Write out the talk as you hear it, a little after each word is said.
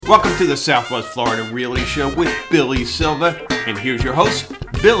Welcome to the Southwest Florida Realty Show with Billy Silva. And here's your host,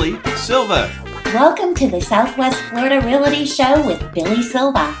 Billy Silva. Welcome to the Southwest Florida Realty Show with Billy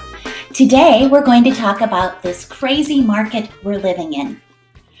Silva. Today, we're going to talk about this crazy market we're living in.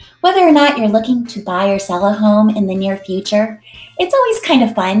 Whether or not you're looking to buy or sell a home in the near future, it's always kind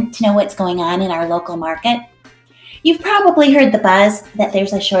of fun to know what's going on in our local market. You've probably heard the buzz that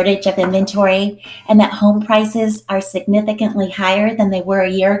there's a shortage of inventory and that home prices are significantly higher than they were a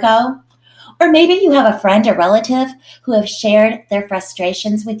year ago. Or maybe you have a friend or relative who have shared their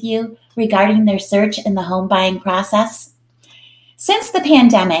frustrations with you regarding their search in the home buying process. Since the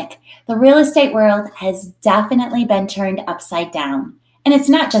pandemic, the real estate world has definitely been turned upside down, and it's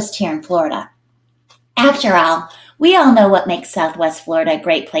not just here in Florida. After all, we all know what makes Southwest Florida a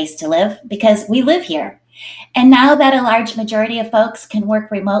great place to live because we live here. And now that a large majority of folks can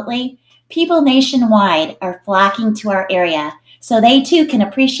work remotely, people nationwide are flocking to our area so they too can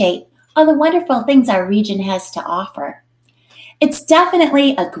appreciate all the wonderful things our region has to offer. It's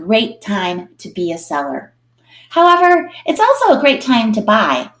definitely a great time to be a seller. However, it's also a great time to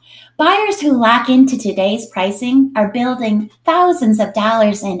buy. Buyers who lock into today's pricing are building thousands of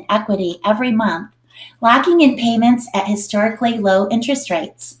dollars in equity every month, locking in payments at historically low interest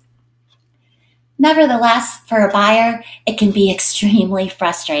rates. Nevertheless, for a buyer, it can be extremely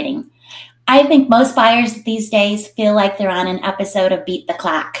frustrating. I think most buyers these days feel like they're on an episode of Beat the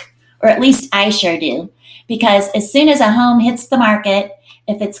Clock, or at least I sure do, because as soon as a home hits the market,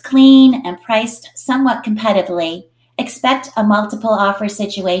 if it's clean and priced somewhat competitively, expect a multiple offer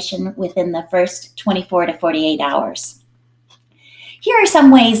situation within the first 24 to 48 hours. Here are some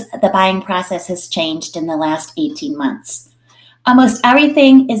ways the buying process has changed in the last 18 months. Almost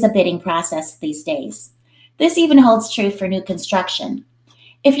everything is a bidding process these days. This even holds true for new construction.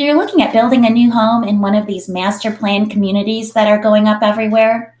 If you're looking at building a new home in one of these master plan communities that are going up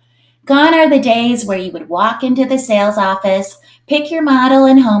everywhere, gone are the days where you would walk into the sales office, pick your model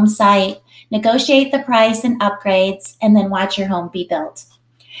and home site, negotiate the price and upgrades, and then watch your home be built.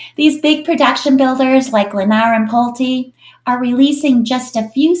 These big production builders like Lennar and Pulte are releasing just a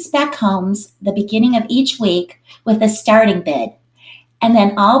few spec homes the beginning of each week with a starting bid. And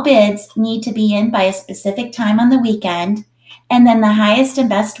then all bids need to be in by a specific time on the weekend, and then the highest and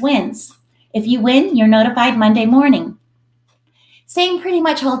best wins. If you win, you're notified Monday morning. Same pretty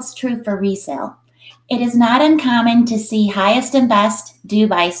much holds true for resale. It is not uncommon to see highest and best due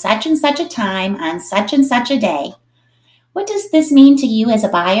by such and such a time on such and such a day. What does this mean to you as a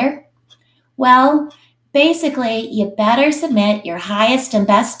buyer? Well, basically, you better submit your highest and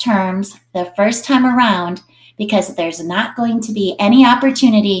best terms the first time around because there's not going to be any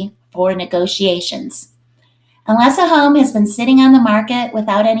opportunity for negotiations. Unless a home has been sitting on the market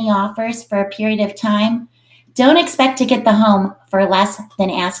without any offers for a period of time, don't expect to get the home for less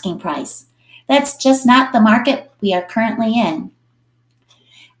than asking price. That's just not the market we are currently in.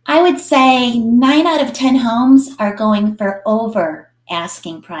 I would say 9 out of 10 homes are going for over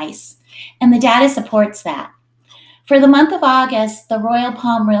asking price, and the data supports that. For the month of August, the Royal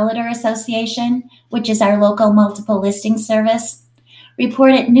Palm Realtor Association, which is our local multiple listing service,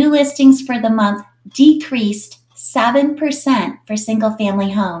 reported new listings for the month decreased 7% for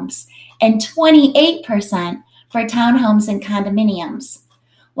single-family homes and 28% for townhomes and condominiums,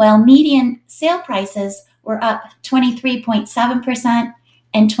 while median sale prices were up 23.7%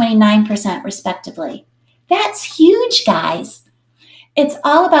 and 29% respectively. That's huge, guys. It's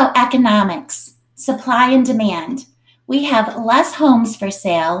all about economics, supply and demand. We have less homes for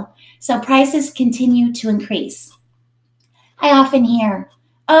sale, so prices continue to increase. I often hear,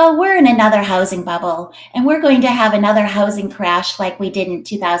 oh, we're in another housing bubble, and we're going to have another housing crash like we did in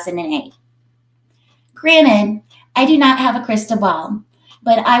 2008. Granted, I do not have a crystal ball,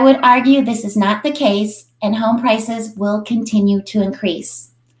 but I would argue this is not the case, and home prices will continue to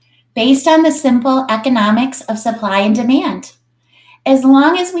increase, based on the simple economics of supply and demand. As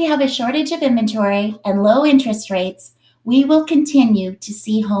long as we have a shortage of inventory and low interest rates, we will continue to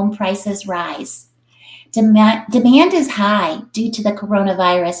see home prices rise. Demand is high due to the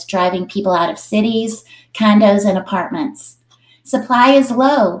coronavirus driving people out of cities, condos, and apartments. Supply is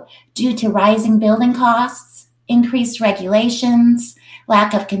low due to rising building costs, increased regulations,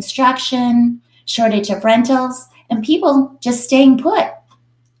 lack of construction, shortage of rentals, and people just staying put.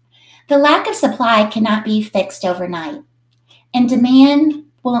 The lack of supply cannot be fixed overnight, and demand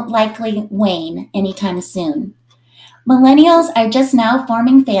won't likely wane anytime soon. Millennials are just now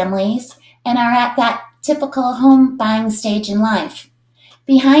forming families and are at that typical home buying stage in life.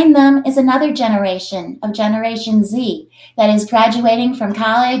 Behind them is another generation of Generation Z that is graduating from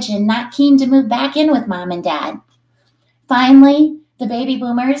college and not keen to move back in with mom and dad. Finally, The baby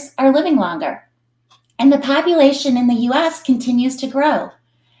boomers are living longer, and the population in the U.S. continues to grow.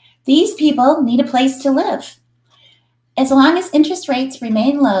 These people need a place to live. As long as interest rates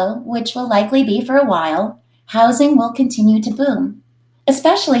remain low, which will likely be for a while, housing will continue to boom,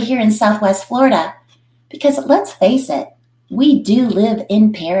 especially here in Southwest Florida, because let's face it, we do live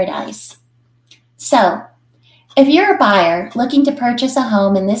in paradise. So, if you're a buyer looking to purchase a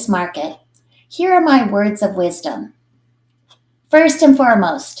home in this market, here are my words of wisdom. First and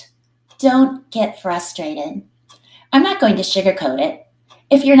foremost, don't get frustrated. I'm not going to sugarcoat it.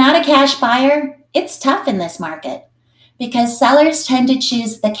 If you're not a cash buyer, it's tough in this market because sellers tend to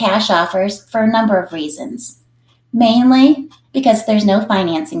choose the cash offers for a number of reasons. Mainly because there's no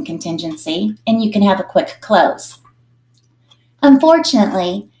financing contingency and you can have a quick close.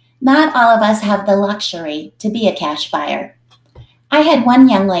 Unfortunately, not all of us have the luxury to be a cash buyer. I had one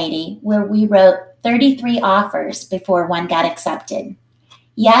young lady where we wrote 33 offers before one got accepted.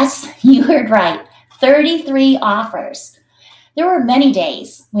 Yes, you heard right, 33 offers. There were many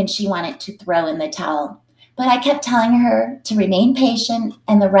days when she wanted to throw in the towel, but I kept telling her to remain patient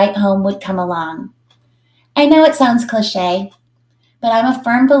and the right home would come along. I know it sounds cliche, but I'm a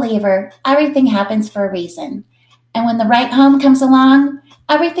firm believer everything happens for a reason. And when the right home comes along,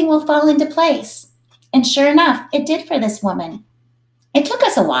 everything will fall into place. And sure enough, it did for this woman. It took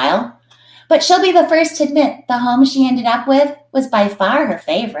us a while, but she'll be the first to admit the home she ended up with was by far her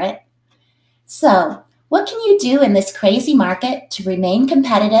favorite. So, what can you do in this crazy market to remain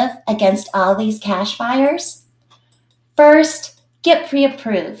competitive against all these cash buyers? First, get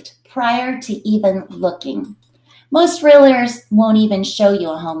pre-approved prior to even looking. Most realtors won't even show you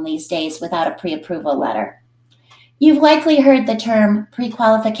a home these days without a pre-approval letter. You've likely heard the term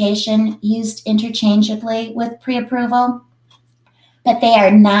pre-qualification used interchangeably with pre-approval, but they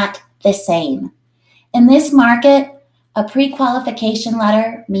are not the same. In this market, a pre-qualification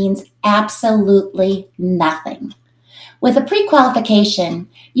letter means absolutely nothing. With a pre-qualification,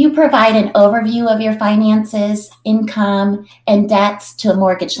 you provide an overview of your finances, income, and debts to a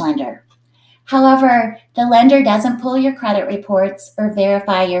mortgage lender. However, the lender doesn't pull your credit reports or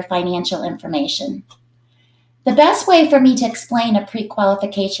verify your financial information. The best way for me to explain a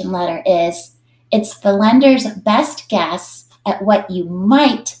pre-qualification letter is it's the lender's best guess at what you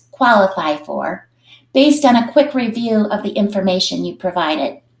might qualify for based on a quick review of the information you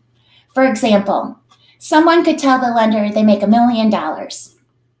provided. For example, someone could tell the lender they make $1 million,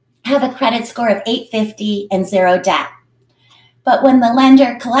 have a credit score of 850 and zero debt. But when the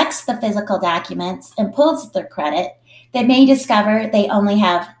lender collects the physical documents and pulls their credit, they may discover they only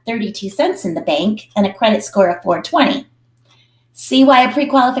have 32 cents in the bank and a credit score of 420. See why a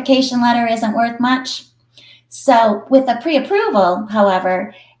pre-qualification letter isn't worth much? So with a pre-approval,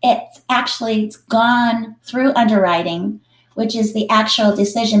 however, it's actually gone through underwriting, which is the actual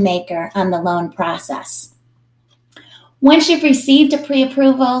decision maker on the loan process. Once you've received a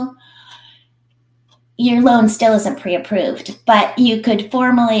pre-approval, your loan still isn't pre-approved, but you could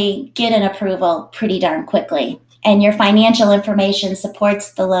formally get an approval pretty darn quickly, and your financial information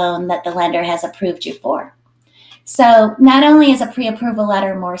supports the loan that the lender has approved you for. So not only is a pre-approval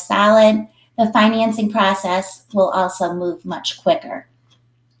letter more solid, the financing process will also move much quicker.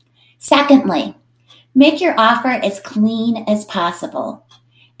 Secondly, make your offer as clean as possible.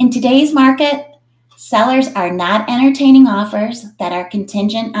 In today's market, sellers are not entertaining offers that are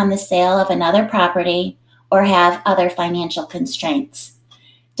contingent on the sale of another property or have other financial constraints.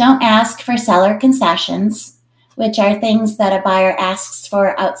 Don't ask for seller concessions, which are things that a buyer asks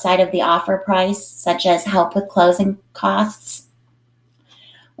for outside of the offer price, such as help with closing costs.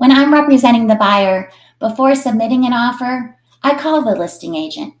 When I'm representing the buyer, before submitting an offer, I call the listing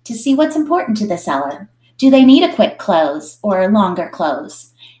agent to see what's important to the seller. Do they need a quick close or a longer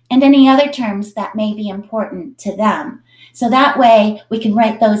close? And any other terms that may be important to them. So that way we can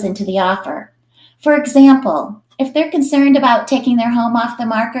write those into the offer. For example, if they're concerned about taking their home off the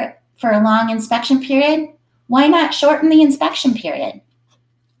market for a long inspection period, why not shorten the inspection period?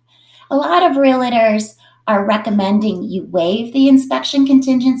 A lot of realtors are recommending you waive the inspection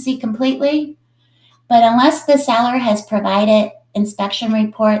contingency completely, but unless the seller has provided inspection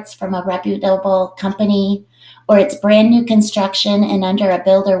reports from a reputable company or it's brand new construction and under a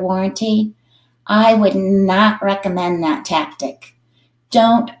builder warranty, I would not recommend that tactic.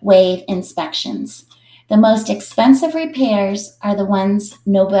 Don't waive inspections. The most expensive repairs are the ones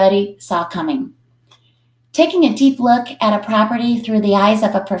nobody saw coming. Taking a deep look at a property through the eyes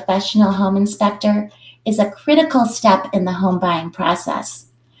of a professional home inspector is a critical step in the home buying process.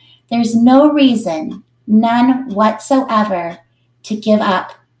 There's no reason, none whatsoever, to give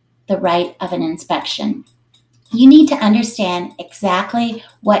up the right of an inspection. You need to understand exactly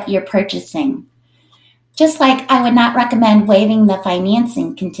what you're purchasing. Just like I would not recommend waiving the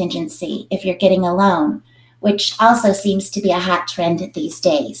financing contingency if you're getting a loan, which also seems to be a hot trend these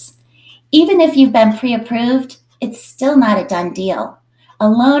days. Even if you've been pre-approved, it's still not a done deal. A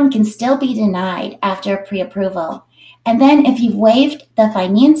loan can still be denied after pre-approval. And then if you've waived the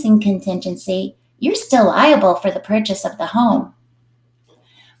financing contingency, you're still liable for the purchase of the home.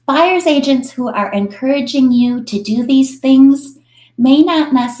 Buyer's agents who are encouraging you to do these things may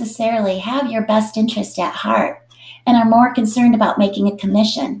not necessarily have your best interest at heart and are more concerned about making a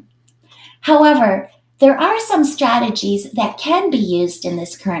commission. However, there are some strategies that can be used in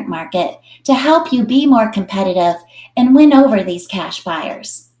this current market to help you be more competitive and win over these cash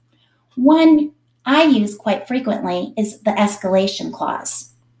buyers. One I use quite frequently is the escalation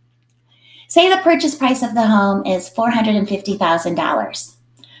clause. Say the purchase price of the home is $450,000,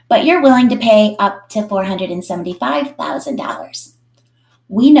 but you're willing to pay up to $475,000.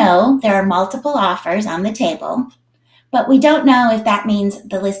 We know there are multiple offers on the table, but we don't know if that means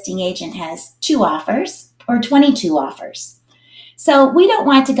the listing agent has 2 offers or 22 offers. So we don't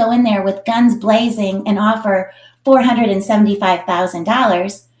want to go in there with guns blazing and offer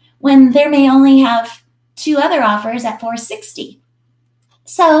 $475,000 when there may only have 2 other offers at $460,000.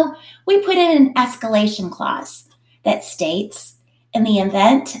 So we put in an escalation clause that states, in the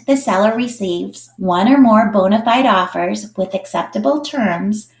event the seller receives 1 or more bona fide offers with acceptable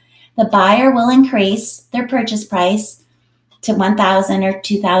terms, the buyer will increase their purchase price to $1,000 or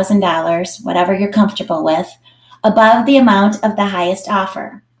 $2,000, whatever you're comfortable with, above the amount of the highest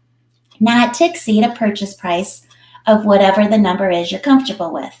offer, not to exceed a purchase price of whatever the number is you're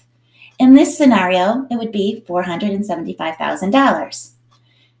comfortable with. In this scenario, it would be $475,000.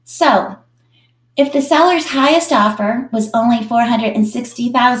 So, if the seller's highest offer was only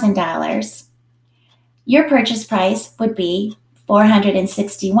 $460,000, your purchase price would be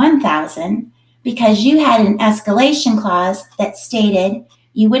 $461,000 because you had an escalation clause that stated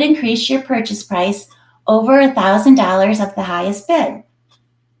you would increase your purchase price over $1,000 of the highest bid.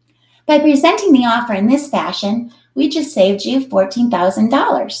 By presenting the offer in this fashion, we just saved you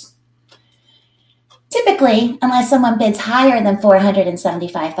 $14,000. Typically, unless someone bids higher than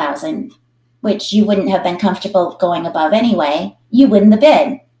 $475,000, which you wouldn't have been comfortable going above anyway, you win the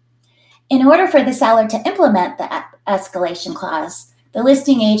bid. In order for the seller to implement the escalation clause, the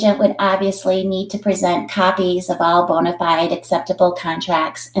listing agent would obviously need to present copies of all bona fide acceptable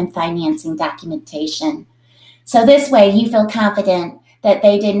contracts and financing documentation. So this way you feel confident that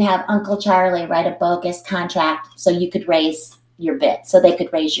they didn't have Uncle Charlie write a bogus contract so you could raise your bid, so they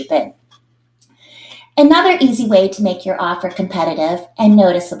could raise your bid. Another easy way to make your offer competitive and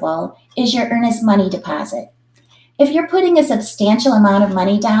noticeable is your earnest money deposit. If you're putting a substantial amount of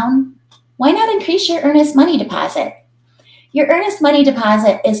money down, why not increase your earnest money deposit? Your earnest money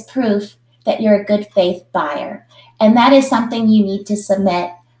deposit is proof that you're a good faith buyer, and that is something you need to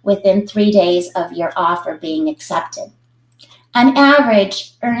submit within 3 days of your offer being accepted. On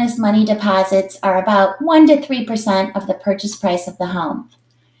average, earnest money deposits are about 1 to 3% of the purchase price of the home.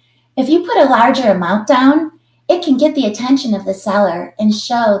 If you put a larger amount down, it can get the attention of the seller and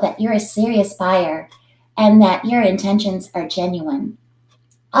show that you're a serious buyer and that your intentions are genuine.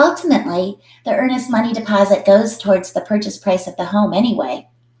 Ultimately, the earnest money deposit goes towards the purchase price of the home anyway.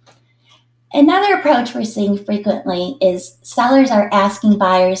 Another approach we're seeing frequently is sellers are asking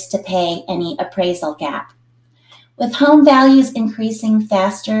buyers to pay any appraisal gap. With home values increasing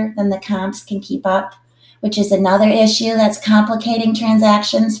faster than the comps can keep up, which is another issue that's complicating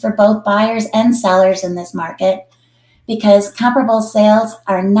transactions for both buyers and sellers in this market, because comparable sales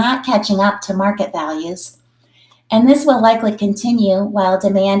are not catching up to market values. And this will likely continue while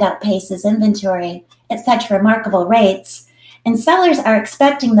demand outpaces inventory at such remarkable rates, and sellers are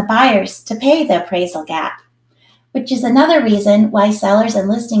expecting the buyers to pay the appraisal gap, which is another reason why sellers and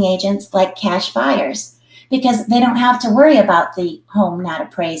listing agents like cash buyers, because they don't have to worry about the home not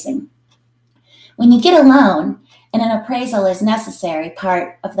appraising. When you get a loan, and an appraisal is necessary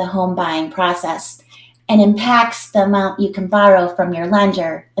part of the home buying process and impacts the amount you can borrow from your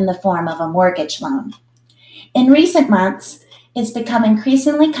lender in the form of a mortgage loan. In recent months, it's become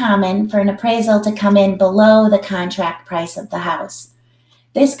increasingly common for an appraisal to come in below the contract price of the house.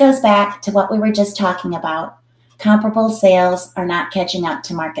 This goes back to what we were just talking about. Comparable sales are not catching up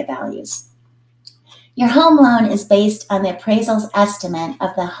to market values. Your home loan is based on the appraisal's estimate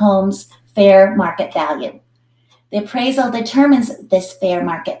of the home's fair market value. The appraisal determines this fair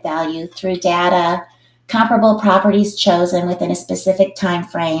market value through data, comparable properties chosen within a specific time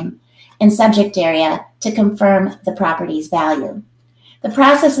frame, and subject area to confirm the property's value. The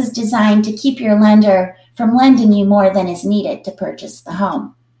process is designed to keep your lender from lending you more than is needed to purchase the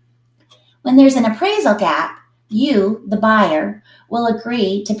home. When there's an appraisal gap, you, the buyer, will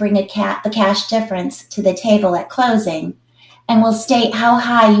agree to bring the cash difference to the table at closing and will state how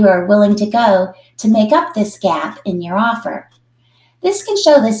high you are willing to go to make up this gap in your offer. This can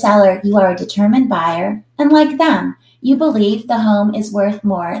show the seller you are a determined buyer, and like them, you believe the home is worth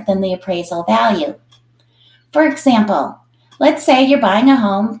more than the appraisal value. For example, let's say you're buying a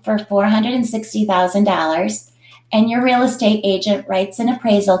home for $460,000 and your real estate agent writes an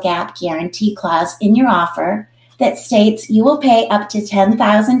appraisal gap guarantee clause in your offer that states you will pay up to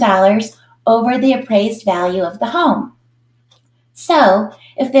 $10,000 over the appraised value of the home. So,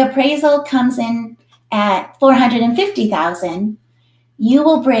 if the appraisal comes in at $450,000, you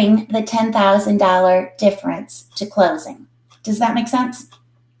will bring the $10,000 difference to closing. Does that make sense?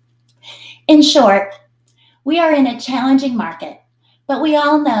 In short, we are in a challenging market, but we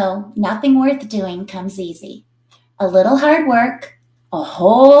all know nothing worth doing comes easy. A little hard work, a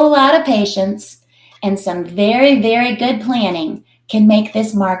whole lot of patience, and some very, very good planning can make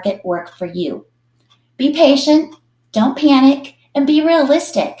this market work for you. Be patient, don't panic, and be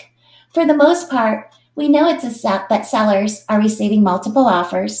realistic. For the most part, we know that sellers are receiving multiple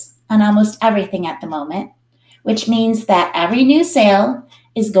offers on almost everything at the moment, which means that every new sale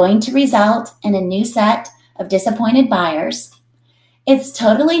is going to result in a new set of disappointed buyers. It's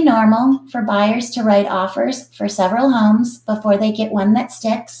totally normal for buyers to write offers for several homes before they get one that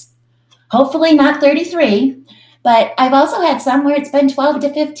sticks. Hopefully not 33, but I've also had some where it's been 12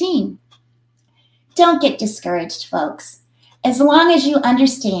 to 15. Don't get discouraged, folks. As long as you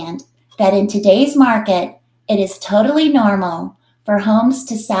understand that in today's market, it is totally normal for homes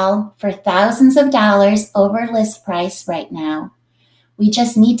to sell for thousands of dollars over list price right now. We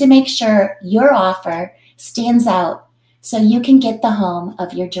just need to make sure your offer stands out so you can get the home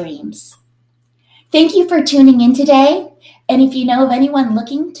of your dreams. Thank you for tuning in today. And if you know of anyone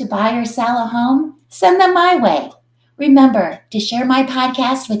looking to buy or sell a home, send them my way. Remember to share my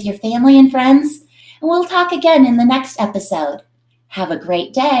podcast with your family and friends, and we'll talk again in the next episode. Have a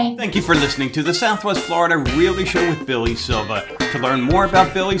great day. Thank you for listening to the Southwest Florida Realty Show with Billy Silva. To learn more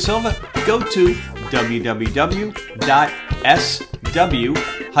about Billy Silva, go to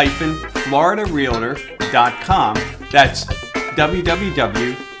www.sw-floridarealtor.com. That's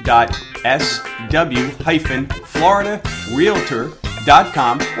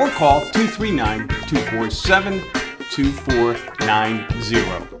www.sw-floridarealtor.com or call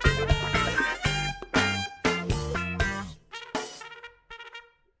 239-247-2490.